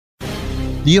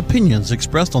The opinions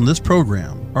expressed on this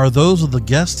program are those of the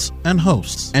guests and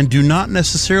hosts and do not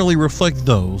necessarily reflect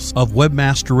those of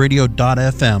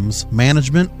webmasterradio.fm's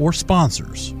management or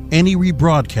sponsors. Any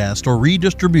rebroadcast or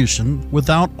redistribution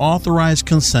without authorized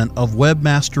consent of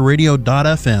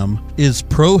webmasterradio.fm is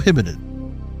prohibited.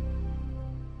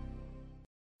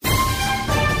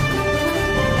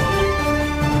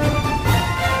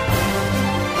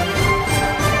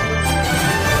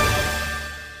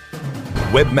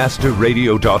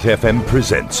 WebmasterRadio.fm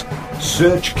presents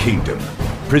Search Kingdom,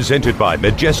 presented by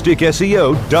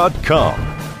MajesticSEO.com.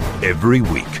 Every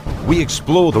week, we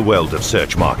explore the world of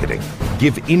search marketing,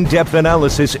 give in-depth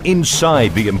analysis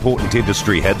inside the important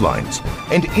industry headlines,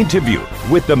 and interview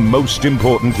with the most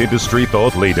important industry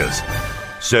thought leaders.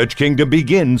 Search Kingdom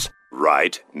begins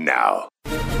right now.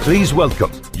 Please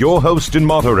welcome your host and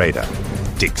moderator,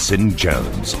 Dixon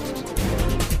Jones.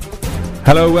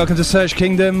 Hello, welcome to Search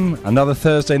Kingdom. Another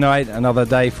Thursday night, another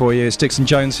day for you. It's Dixon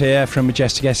Jones here from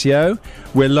Majestic SEO.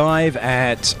 We're live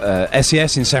at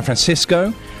SES in San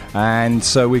Francisco, and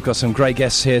so we've got some great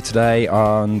guests here today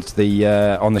on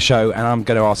the show, and I'm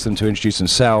going to ask them to introduce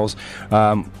themselves.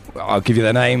 I'll give you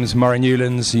their names. Murray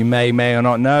Newlands, you may or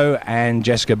not know, and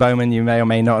Jessica Bowman, you may or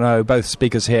may not know. Both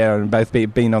speakers here and both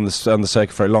been on the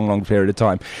circuit for a long period of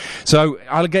time. So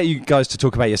I'll get you guys to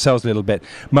talk about yourselves a little bit.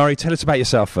 Murray, tell us about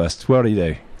yourself first. What do you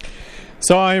do?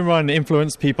 So I run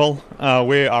Influence People.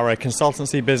 We are a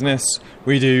consultancy business.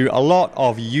 We do a lot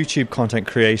of YouTube content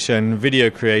creation, video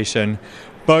creation,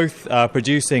 both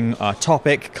producing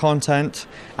topic content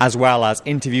as well as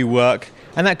interview work.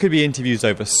 And that could be interviews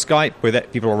over Skype with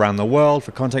people around the world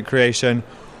for content creation,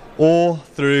 or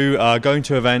through going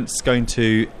to events, going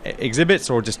to exhibits,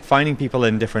 or just finding people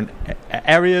in different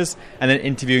areas and then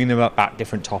interviewing them about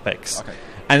different topics. Okay.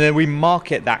 And then we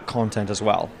market that content as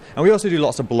well. And we also do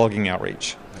lots of blogging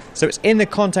outreach. So it's in the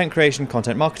content creation,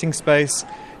 content marketing space,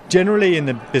 generally in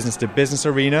the business-to-business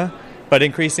arena, but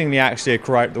increasingly actually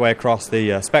right the way across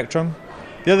the spectrum.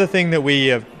 The other thing that we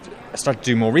have started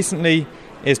to do more recently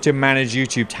is to manage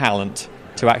YouTube talent,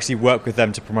 to actually work with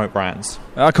them to promote brands.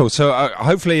 Cool. So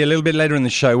hopefully a little bit later in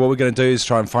the show, what we're going to do is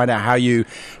try and find out how you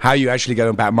actually go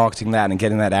about marketing that and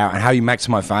getting that out, and how you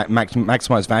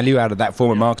maximize value out of that form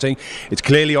of marketing. It's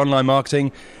clearly online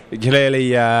marketing.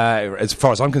 Clearly, as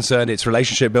far as I'm concerned, it's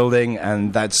relationship building,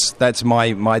 and that's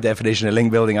my definition of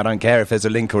link building. I don't care if there's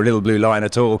a link or a little blue line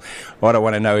at all. What I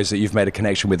want to know is that you've made a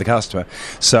connection with the customer.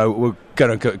 So we're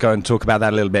going to go and talk about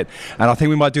that a little bit. And I think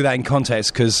we might do that in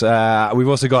context, because we've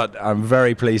also got, I'm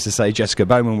very pleased to say, Jessica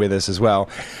Bowman with us as well.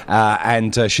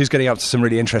 And she's getting up to some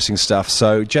really interesting stuff.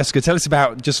 So Jessica, tell us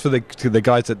about, just for the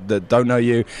guys that don't know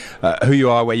you, who you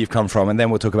are, where you've come from, and then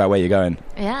we'll talk about where you're going.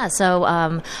 Yeah,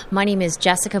 so my name is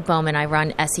Jessica Bowman. I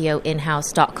run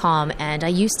SEOinhouse.com, and I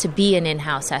used to be an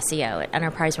in-house SEO at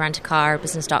Enterprise Rent-A-Car,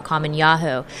 Business.com, and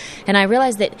Yahoo. And I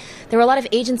realized that there were a lot of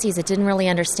agencies that didn't really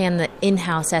understand the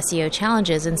in-house SEO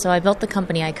challenges, and so I built the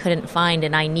company I couldn't find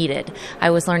and I needed.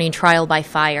 I was learning trial by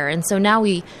fire, and so now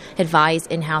we advise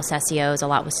in-house SEOs a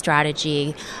lot with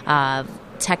strategy,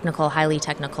 technical, highly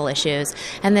technical issues.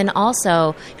 And then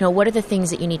also, what are the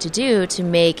things that you need to do to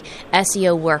make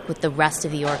SEO work with the rest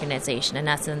of the organization, in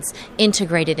essence,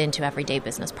 integrated into everyday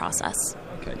business process.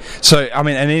 Okay. So,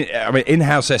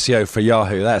 in-house SEO for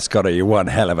Yahoo, that's got to be one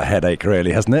hell of a headache,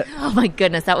 really, hasn't it? Oh, my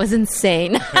goodness, that was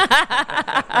insane.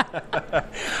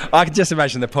 I can just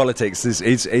imagine the politics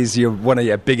is one of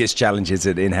your biggest challenges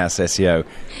in in-house SEO.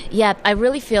 Yeah, I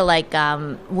really feel like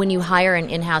when you hire an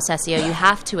in-house SEO, you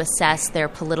have to assess their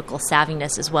political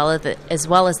savviness as well as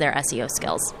their SEO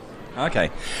skills. Okay,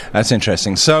 that's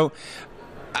interesting. So,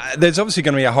 there's obviously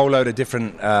going to be a whole load of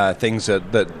different things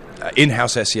that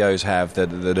in-house SEOs have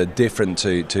that are different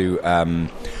to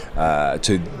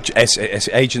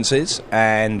agencies,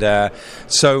 and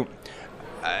so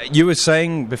you were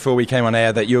saying before we came on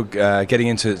air that you're getting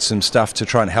into some stuff to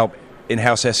try and help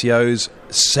in-house SEOs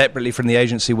separately from the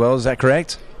agency world. Is that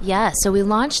correct? Yeah, so we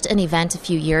launched an event a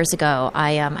few years ago.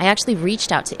 I actually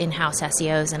reached out to in-house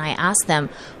SEOs and I asked them,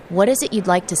 what is it you'd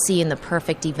like to see in the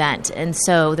perfect event? And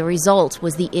so the result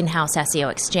was the in-house SEO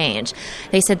exchange.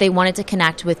 They said they wanted to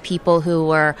connect with people who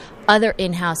were other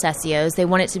in-house SEOs. They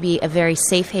want it to be a very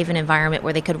safe haven environment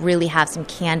where they could really have some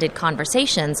candid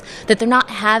conversations that they're not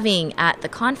having at the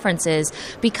conferences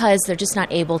because they're just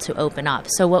not able to open up.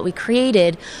 So what we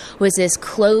created was this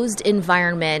closed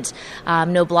environment,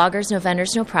 no bloggers, no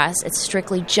vendors, no press. It's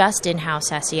strictly just in-house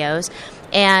SEOs.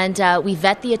 and we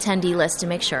vet the attendee list to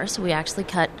make sure, so we actually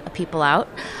cut people out.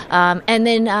 And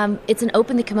then it's an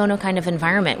open the kimono kind of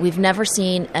environment. We've never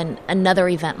seen another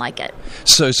event like it.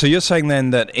 So you're saying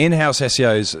then that in-house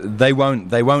SEOs, they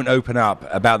won't open up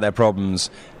about their problems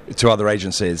to other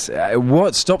agencies.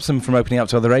 What stops them from opening up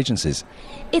to other agencies?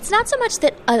 It's not so much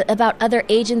that about other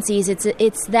agencies.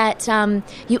 It's that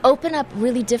you open up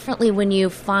really differently when you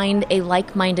find a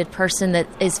like-minded person that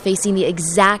is facing the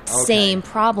exact same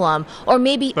problem, or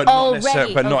maybe but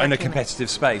already. But not in a competitive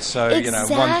space. So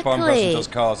exactly. One person does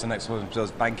cars, the next one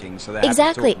does banking. So they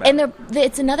exactly, have to talk and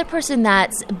it's another person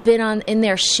that's been in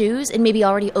their shoes and maybe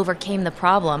already overcame the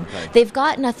problem. Okay. They've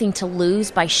got nothing to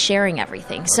lose by sharing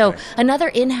everything. So another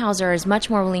in-houser is much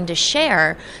more willing to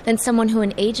share than someone who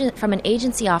from an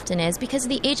agency often is, because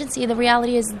the agency, the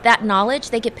reality is that knowledge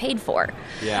they get paid for,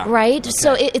 right? Okay.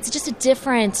 So it's just a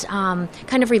different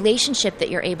kind of relationship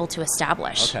that you're able to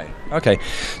establish. Okay.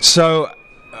 So,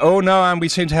 and we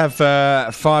seem to have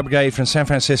Fire Brigade from San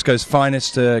Francisco's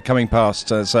finest coming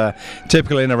past, as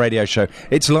typical in a radio show.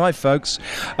 It's live, folks.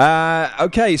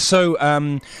 Okay, so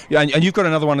and you've got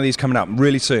another one of these coming up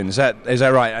really soon. Is that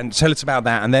right? And tell us about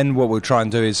that. And then what we'll try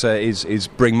and do is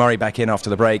bring Murray back in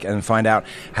after the break and find out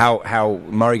how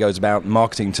Murray goes about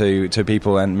marketing to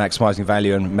people and maximising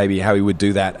value, and maybe how he would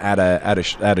do that at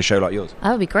a show like yours.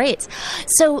 That would be great.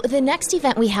 So the next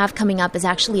event we have coming up is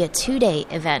actually a 2-day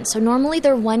event. So normally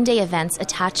they're one-day events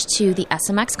attached to the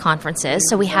SMX conferences.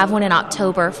 So we have one in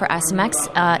October for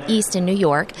SMX East in New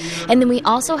York. And then we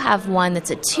also have one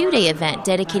that's a 2-day event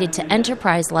dedicated to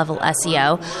enterprise-level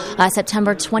SEO,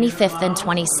 September 25th and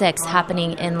 26th,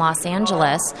 happening in Los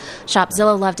Angeles.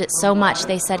 Shopzilla loved it so much,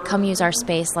 they said, come use our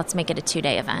space, let's make it a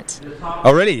 2-day event.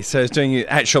 Oh, really? So it's doing it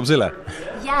at Shopzilla?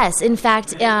 Yes. In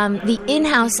fact, the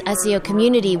in-house SEO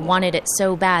community wanted it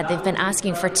so bad. They've been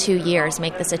asking for 2 years,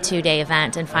 make this a 2-day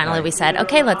event. And finally we said,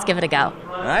 okay, let's give it a go.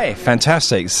 Hey,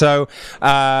 fantastic. So, you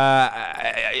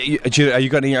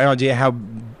got any idea how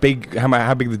big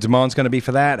the demand's going to be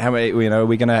for that? How many, are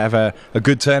we going to have a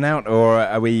good turnout, or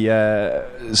are we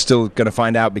still going to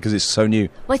find out because it's so new?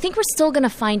 Well, I think we're still going to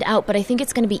find out, but I think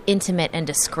it's going to be intimate and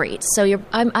discreet. So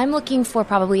I'm looking for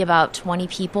probably about 20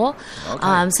 people,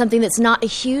 something that's not a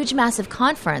huge, massive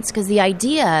conference, because the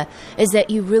idea is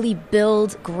that you really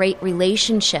build great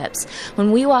relationships.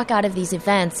 When we walk out of these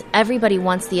events, everybody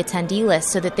wants the attendee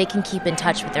list so that they can keep in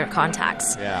touch with their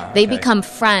contacts. They become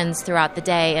friends throughout the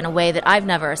day in a way that I've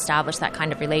never established that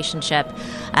kind of relationship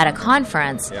at a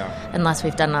conference, unless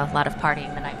we've done a lot of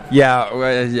partying the night before.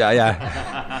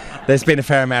 There's been a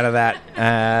fair amount of that.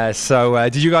 So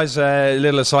did you guys,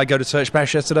 little aside, go to Search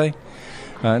Bash yesterday?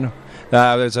 No.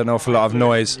 There was an awful lot of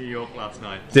noise. New York last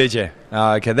night. Did you?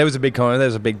 Okay. There was a big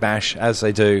bash, as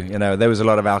they do. There was a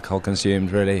lot of alcohol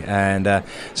consumed, really, and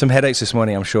some headaches this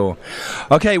morning, I'm sure.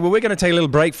 Okay. Well, we're going to take a little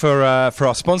break for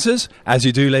our sponsors, as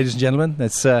you do, ladies and gentlemen.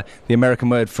 That's the American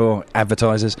word for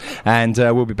advertisers, and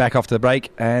we'll be back after the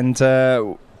break and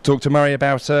talk to Murray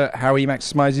about how he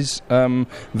maximises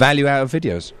value out of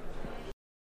videos.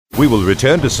 We will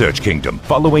return to Search Kingdom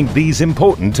following these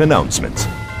important announcements.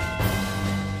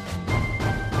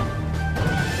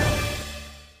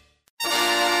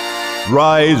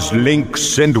 Rise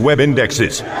links and web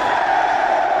indexes.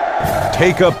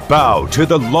 Take a bow to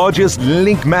the largest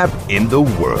link map in the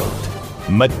world.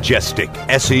 Majestic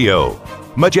SEO.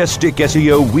 Majestic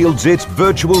SEO wields its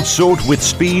virtual sword with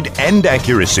speed and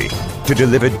accuracy to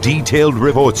deliver detailed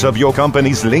reports of your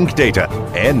company's link data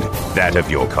and that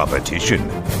of your competition.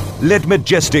 Let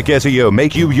Majestic SEO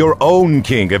make you your own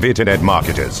king of internet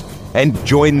marketers, and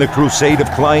join the crusade of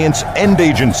clients and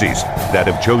agencies that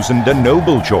have chosen the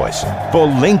noble choice for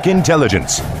link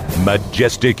intelligence.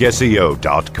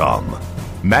 MajesticSEO.com.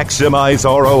 Maximize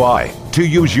ROI to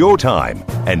use your time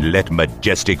and let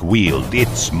Majestic wield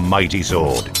its mighty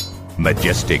sword.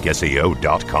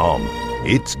 MajesticSEO.com.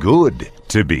 It's good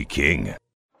to be king.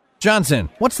 Johnson,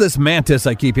 what's this Mantis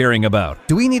I keep hearing about?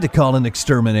 Do we need to call an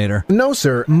exterminator? No,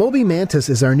 sir. Moby Mantis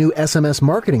is our new SMS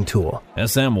marketing tool.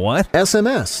 SM what?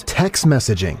 SMS, text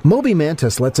messaging. Moby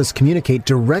Mantis lets us communicate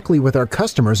directly with our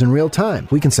customers in real time.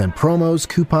 We can send promos,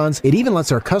 coupons. It even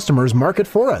lets our customers market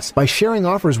for us by sharing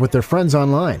offers with their friends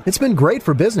online. It's been great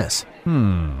for business.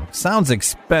 Sounds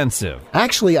expensive.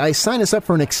 Actually, I signed us up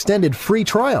for an extended free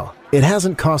trial. It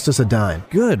hasn't cost us a dime.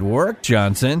 Good work,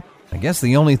 Johnson. I guess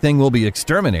the only thing we'll be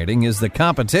exterminating is the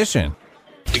competition.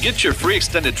 To get your free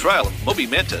extended trial of Moby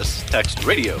Mantis, text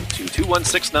radio to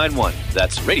 21691.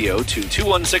 That's radio to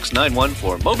 21691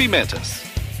 for Moby Mantis.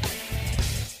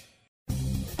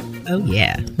 Oh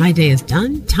yeah, my day is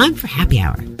done. Time for happy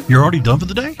hour. You're already done for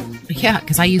the day? Yeah,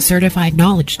 because I use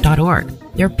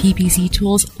CertifiedKnowledge.org. Their PPC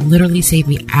tools literally save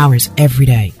me hours every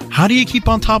day. How do you keep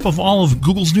on top of all of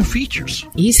Google's new features?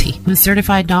 Easy. With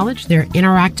Certified Knowledge, their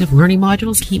interactive learning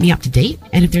modules keep me up to date.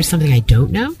 And if there's something I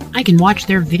don't know, I can watch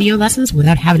their video lessons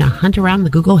without having to hunt around the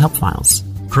Google help files.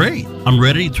 Great. I'm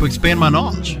ready to expand my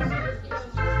knowledge.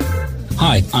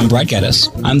 Hi, I'm Brett Geddes.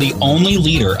 I'm the only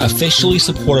leader officially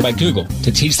supported by Google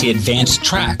to teach the advanced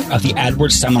track of the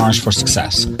AdWords Seminars for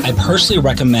Success. I personally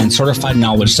recommend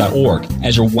CertifiedKnowledge.org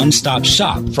as your one-stop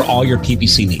shop for all your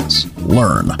PPC needs.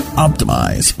 Learn,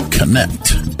 optimize,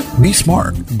 connect. Be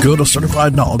smart. Go to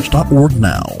CertifiedKnowledge.org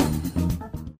now.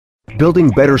 Building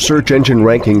better search engine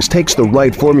rankings takes the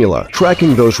right formula.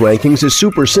 Tracking those rankings is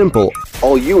super simple.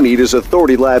 All you need is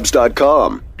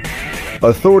authoritylabs.com.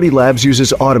 Authority Labs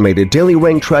uses automated daily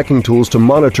rank tracking tools to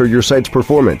monitor your site's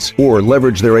performance or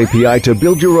leverage their API to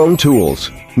build your own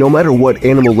tools. No matter what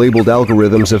animal-labeled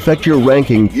algorithms affect your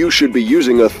ranking, you should be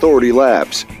using Authority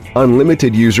Labs.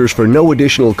 Unlimited users for no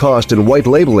additional cost and white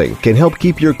labeling can help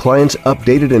keep your clients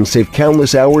updated and save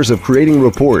countless hours of creating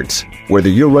reports. Whether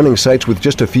you're running sites with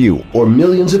just a few or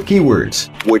millions of keywords,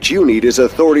 what you need is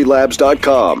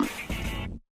authoritylabs.com.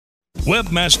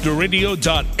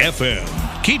 Webmasterradio.fm.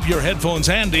 Keep your headphones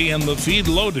handy and the feed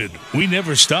loaded. We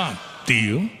never stop, do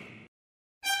you?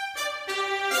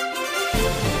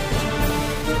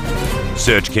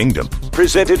 Search Kingdom,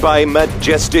 presented by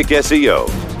Majestic SEO,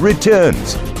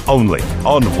 returns only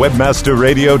on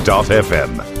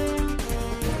webmasterradio.fm.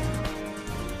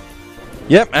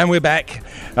 Yep, and we're back.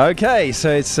 Okay, so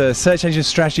it's Search Engine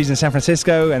Strategies in San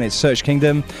Francisco, and it's Search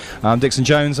Kingdom. I'm Dixon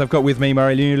Jones. I've got with me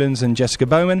Murray Newlands and Jessica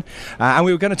Bowman. And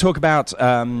we were going to talk about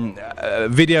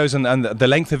videos and the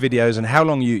length of videos and how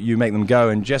long you make them go.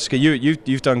 And Jessica,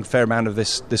 you've done a fair amount of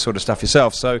this sort of stuff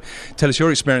yourself. So tell us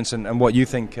your experience and what you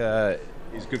think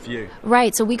is good for you.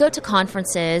 Right. So we go to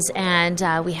conferences and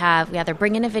we either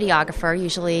bring in a videographer,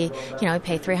 usually, we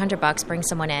pay $300, bring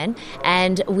someone in,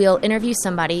 and we'll interview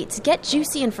somebody. To get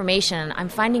juicy information, I'm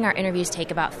finding our interviews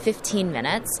take about 15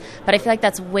 minutes, but I feel like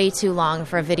that's way too long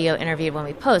for a video interview when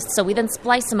we post. So we then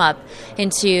splice them up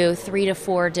into 3 to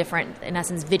 4 different, in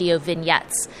essence, video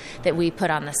vignettes that we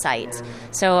put on the site.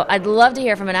 So I'd love to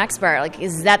hear from an expert. Like,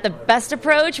 is that the best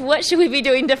approach? What should we be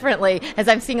doing differently? As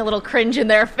I'm seeing a little cringe in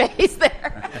their face there.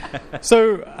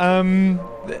 So,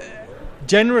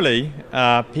 generally,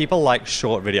 people like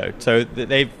short video. So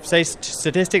they say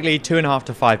statistically 2.5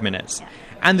 to 5 minutes.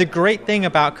 And the great thing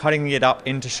about cutting it up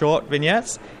into short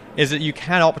vignettes is that you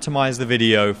can optimize the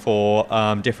video for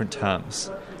different terms.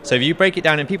 So if you break it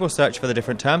down, and people search for the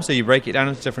different terms, so you break it down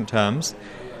into different terms.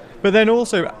 But then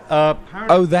also...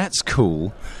 oh, that's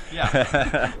cool.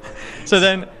 Yeah. So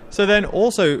then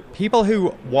also, people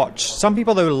who watch... Some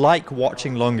people, though, like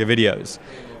watching longer videos.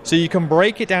 So you can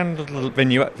break it down into little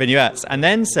vignettes and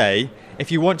then say,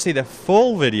 if you want to see the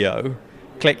full video,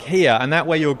 click here. And that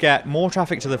way you'll get more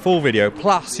traffic to the full video,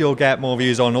 plus you'll get more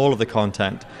views on all of the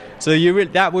content. So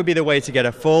that would be the way to get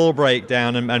a full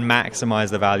breakdown and maximize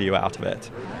the value out of it.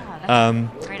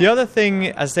 The other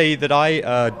thing that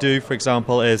I do, for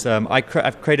example, is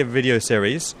I've created a video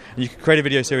series. You can create a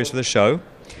video series for the show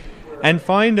and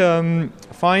find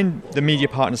the media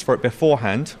partners for it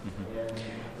beforehand.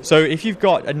 So if you've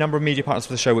got a number of media partners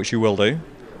for the show, which you will do,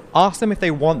 ask them if they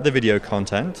want the video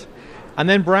content, and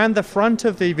then brand the front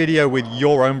of the video with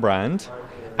your own brand,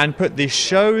 and put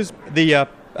the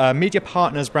media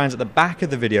partners' brands at the back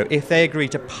of the video if they agree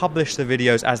to publish the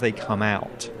videos as they come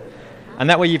out. And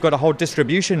that way you've got a whole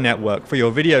distribution network for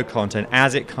your video content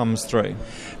as it comes through.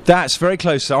 That's very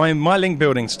close. So my link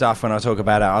building stuff, when I talk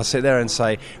about it, I'll sit there and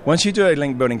say, once you do a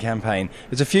link building campaign,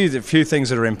 there's a few things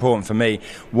that are important for me.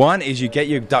 One is you get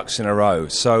your ducks in a row.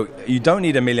 So you don't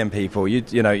need 1 million people. You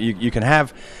can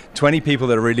have 20 people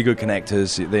that are really good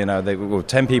connectors,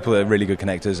 10 people that are really good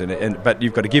connectors, but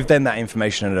you've got to give them that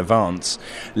information in advance,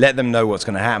 let them know what's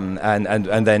going to happen,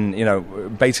 and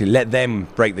then basically let them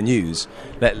break the news,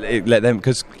 let them,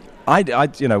 because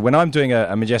when I'm doing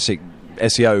a Majestic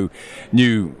SEO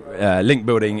new link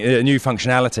building, new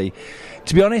functionality,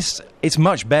 to be honest, it's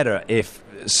much better if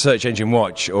Search Engine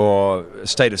Watch or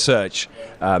State of Search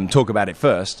talk about it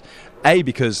first. A,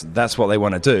 because that's what they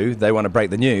want to do. They want to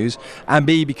break the news. And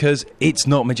B, because it's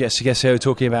not Majestic SEO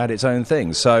talking about its own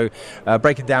things. So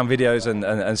breaking down videos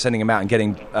and sending them out and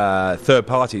getting third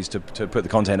parties to put the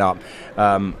content up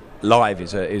live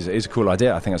is a cool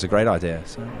idea. I think that's a great idea.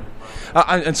 So.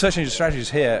 And Search Engine Strategies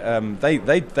here,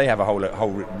 they have a whole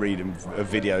read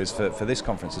of videos for this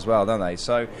conference as well, don't they?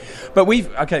 So, but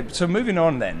so moving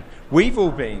on then, we've all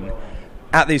been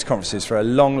at these conferences for a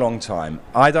long, long time.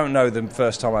 I don't know the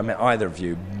first time I met either of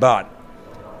you, but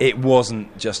it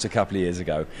wasn't just a couple of years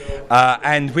ago.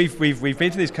 And we've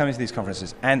been to these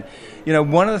conferences, and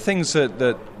one of the things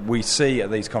that we see at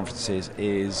these conferences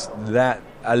is that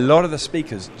a lot of the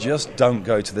speakers just don't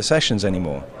go to the sessions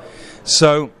anymore.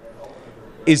 So,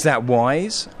 is that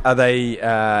wise? Are they?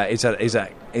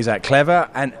 Is that clever?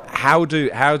 And how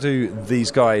do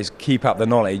these guys keep up the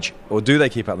knowledge, or do they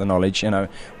keep up the knowledge?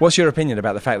 What's your opinion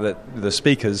about the fact that the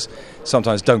speakers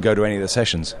sometimes don't go to any of the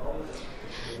sessions?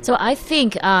 So I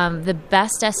think the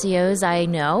best SEOs I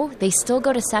know, they still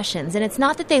go to sessions. And it's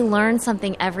not that they learn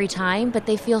something every time, but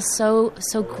they feel so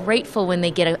grateful when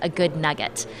they get a good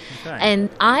nugget. Okay.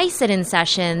 And I sit in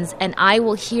sessions and I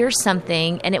will hear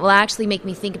something and it will actually make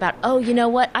me think about, oh, you know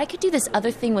what? I could do this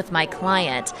other thing with my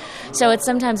client. So it's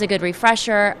sometimes a good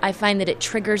refresher. I find that it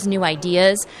triggers new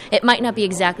ideas. It might not be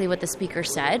exactly what the speaker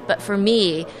said, but for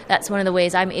me, that's one of the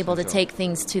ways I'm able to take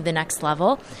things to the next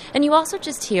level. And you also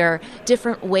just hear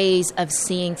different ways of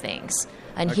seeing things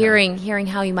and hearing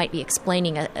how you might be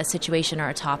explaining a situation or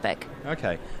a topic.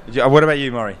 Okay. What about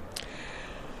you, Maury?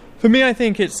 For me, I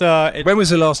think it's... When was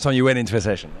the last time you went into a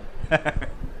session?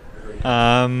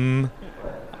 I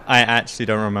actually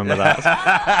don't remember that.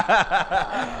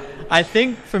 I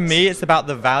think for me, it's about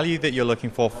the value that you're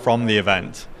looking for from the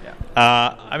event.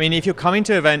 Yeah. If you're coming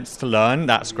to events to learn,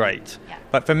 that's great. Yeah.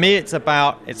 But for me, it's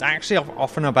actually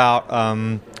often about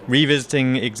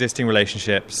revisiting existing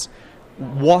relationships.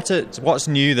 What's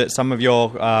new that some of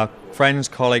your friends,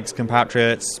 colleagues,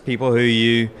 compatriots, people who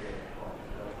you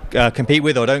compete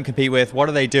with or don't compete with, what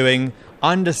are they doing?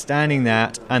 Understanding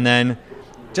that, and then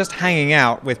just hanging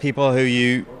out with people who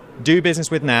you do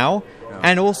business with now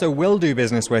and also will do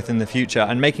business with in the future,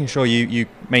 and making sure you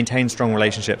maintain strong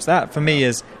relationships. That, for me,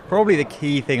 is probably the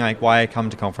key thing why I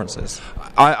come to conferences.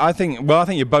 I think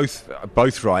you're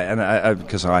both right, and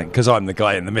because I'm the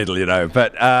guy in the middle,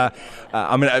 But I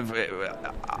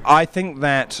think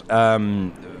that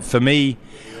for me,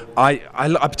 I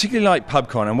particularly like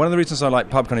PubCon, and one of the reasons I like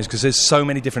PubCon is because there's so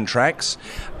many different tracks,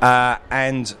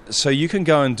 and so you can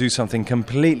go and do something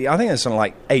completely. I think there's something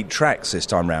like 8 tracks this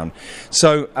time round,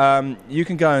 so you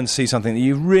can go and see something that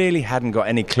you really hadn't got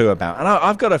any clue about. And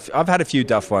I've had a few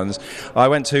duff ones. I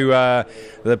went to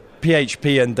the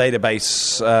PHP and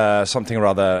database something or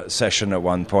other session at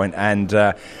one point, and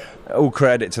all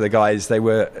credit to the guys. They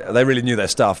really knew their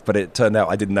stuff, but it turned out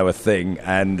I didn't know a thing.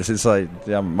 And since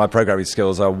my programming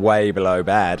skills are way below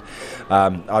bad,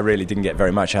 I really didn't get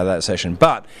very much out of that session.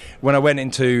 But when I went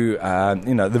into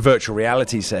the virtual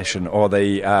reality session, or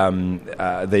the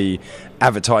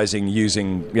advertising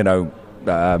using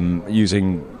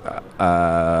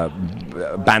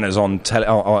banners on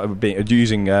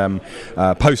using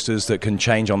posters that can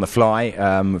change on the fly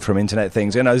from internet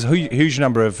things. There's a huge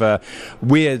number of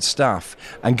weird stuff.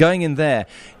 And going in there,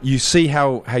 you see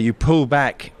how you pull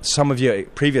back some of your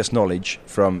previous knowledge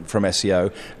from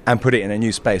SEO and put it in a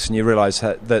new space, and you realise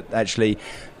that actually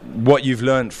what you've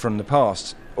learned from the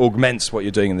past augments what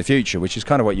you're doing in the future, which is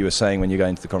kind of what you were saying when you're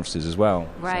going to the conferences as well.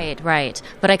 Right.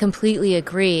 But I completely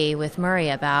agree with Murray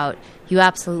about you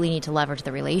absolutely need to leverage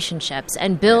the relationships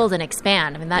and build and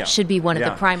expand. That should be one of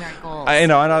the primary goals.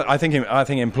 And I think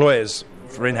employers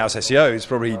for in-house SEOs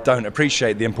probably don't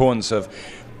appreciate the importance of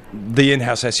the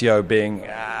in-house SEO being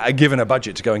given a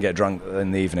budget to go and get drunk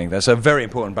in the evening. That's a very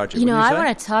important budget. I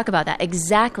want to talk about that.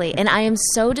 Exactly. And I am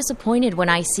so disappointed when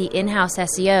I see in-house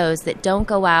SEOs that don't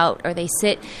go out, or they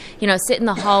sit in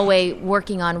the hallway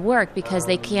working on work because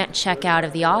they can't check out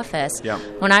of the office. Yeah.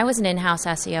 When I was an in-house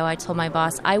SEO, I told my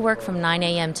boss, I work from 9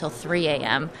 a.m. till 3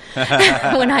 a.m.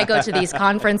 when I go to these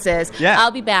conferences. Yeah.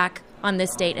 I'll be back on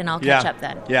this date and I'll catch up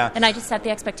then. Yeah. And I just set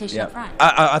the expectation up front.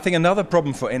 I think another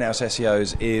problem for in-house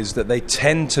SEOs is that they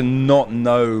tend to not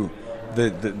know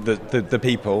the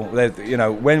people.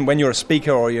 When you're a speaker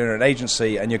or you're in an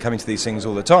agency and you're coming to these things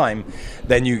all the time,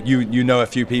 then you know a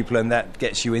few people, and that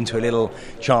gets you into a little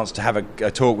chance to have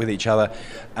a talk with each other.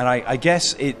 And I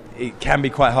guess it can be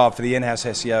quite hard for the in-house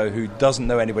SEO who doesn't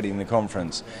know anybody in the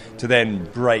conference to then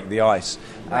break the ice.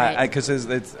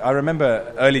 Because I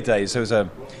remember early days, there was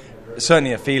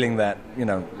certainly a feeling that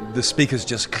the speakers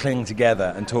just cling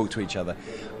together and talk to each other,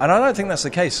 and I don't think that's the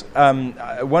case.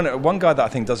 One guy that I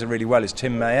think does it really well is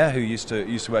Tim Mayer, who used to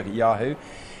work at Yahoo.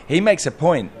 He makes a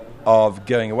point of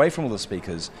going away from all the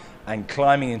speakers and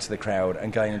climbing into the crowd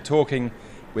and going and talking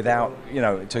without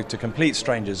to complete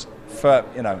strangers for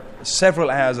several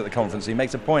hours at the conference. He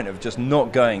makes a point of just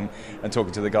not going and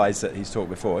talking to the guys that he's talked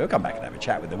before. He'll come back and have a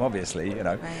chat with them, obviously,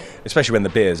 especially when the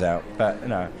beer's out. But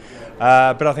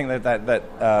I think that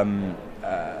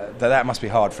that must be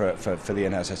hard for the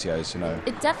in-house SEOs, you know.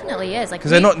 It definitely is.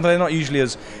 Because they're not usually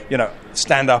as, you know,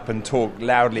 stand up and talk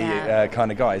loudly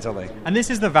kind of guys, are they? And this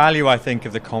is the value, I think,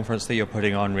 of the conference that you're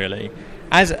putting on, really.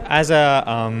 I've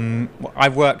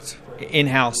worked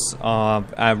in-house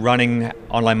running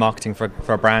online marketing for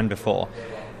a brand before,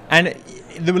 and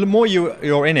the more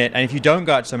you're in it, and if you don't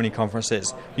go out to so many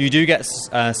conferences, you do get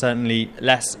certainly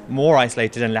more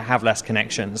isolated and have less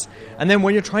connections. And then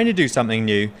when you're trying to do something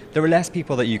new, there are less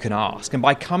people that you can ask. And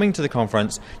by coming to the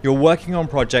conference, you're working on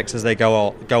projects as they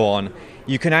go on.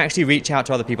 You can actually reach out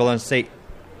to other people and say,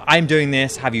 I'm doing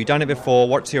this, have you done it before,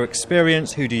 what's your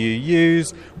experience, who do you use,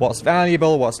 what's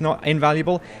valuable, what's not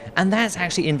invaluable, and that's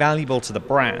actually invaluable to the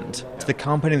brand, to the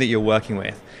company that you're working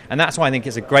with. And that's why I think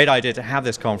it's a great idea to have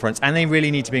this conference, and they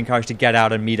really need to be encouraged to get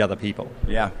out and meet other people.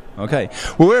 Yeah, okay.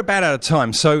 Well, we're about out of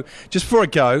time, so just before I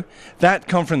go, that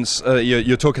conference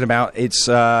you're talking about, it's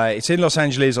in Los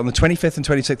Angeles on the 25th and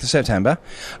 26th of September.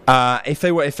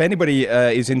 If anybody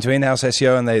is into in-house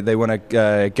SEO and they want to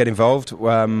get involved,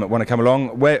 want to come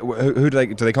along, who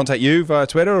do they contact you via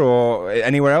Twitter or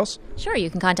anywhere else? Sure, you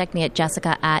can contact me at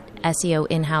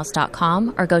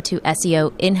jessica@seoinhouse.com or go to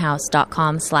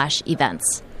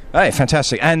seoinhouse.com/events. Hey,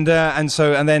 fantastic! And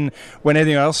then when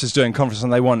anyone else is doing conference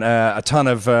and they want a ton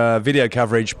of video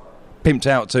coverage pimped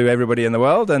out to everybody in the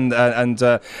world and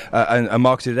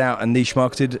marketed out and niche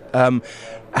marketed, how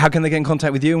can they get in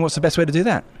contact with you? And what's the best way to do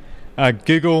that?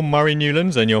 Google Murray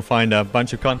Newlands and you'll find a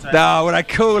bunch of content. Oh, what a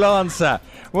cool answer!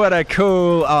 What a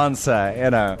cool answer, you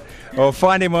know. Or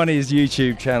find him on his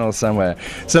YouTube channel somewhere.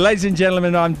 So, ladies and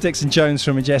gentlemen, I'm Dixon Jones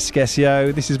from Majestic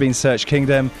SEO. This has been Search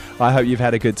Kingdom. I hope you've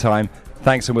had a good time.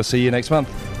 Thanks, and we'll see you next month.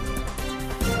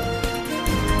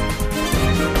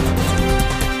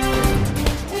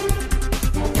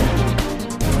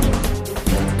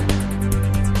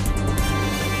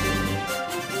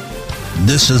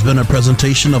 This has been a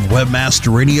presentation of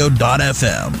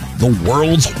WebmasterRadio.fm, the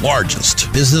world's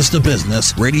largest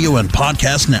business-to-business radio and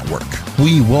podcast network.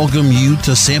 We welcome you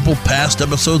to sample past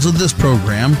episodes of this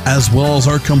program, as well as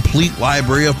our complete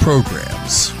library of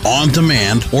programs, on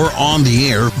demand or on the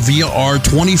air via our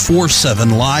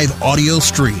 24/7 live audio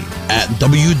stream at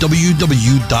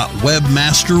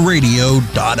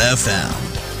www.webmasterradio.fm.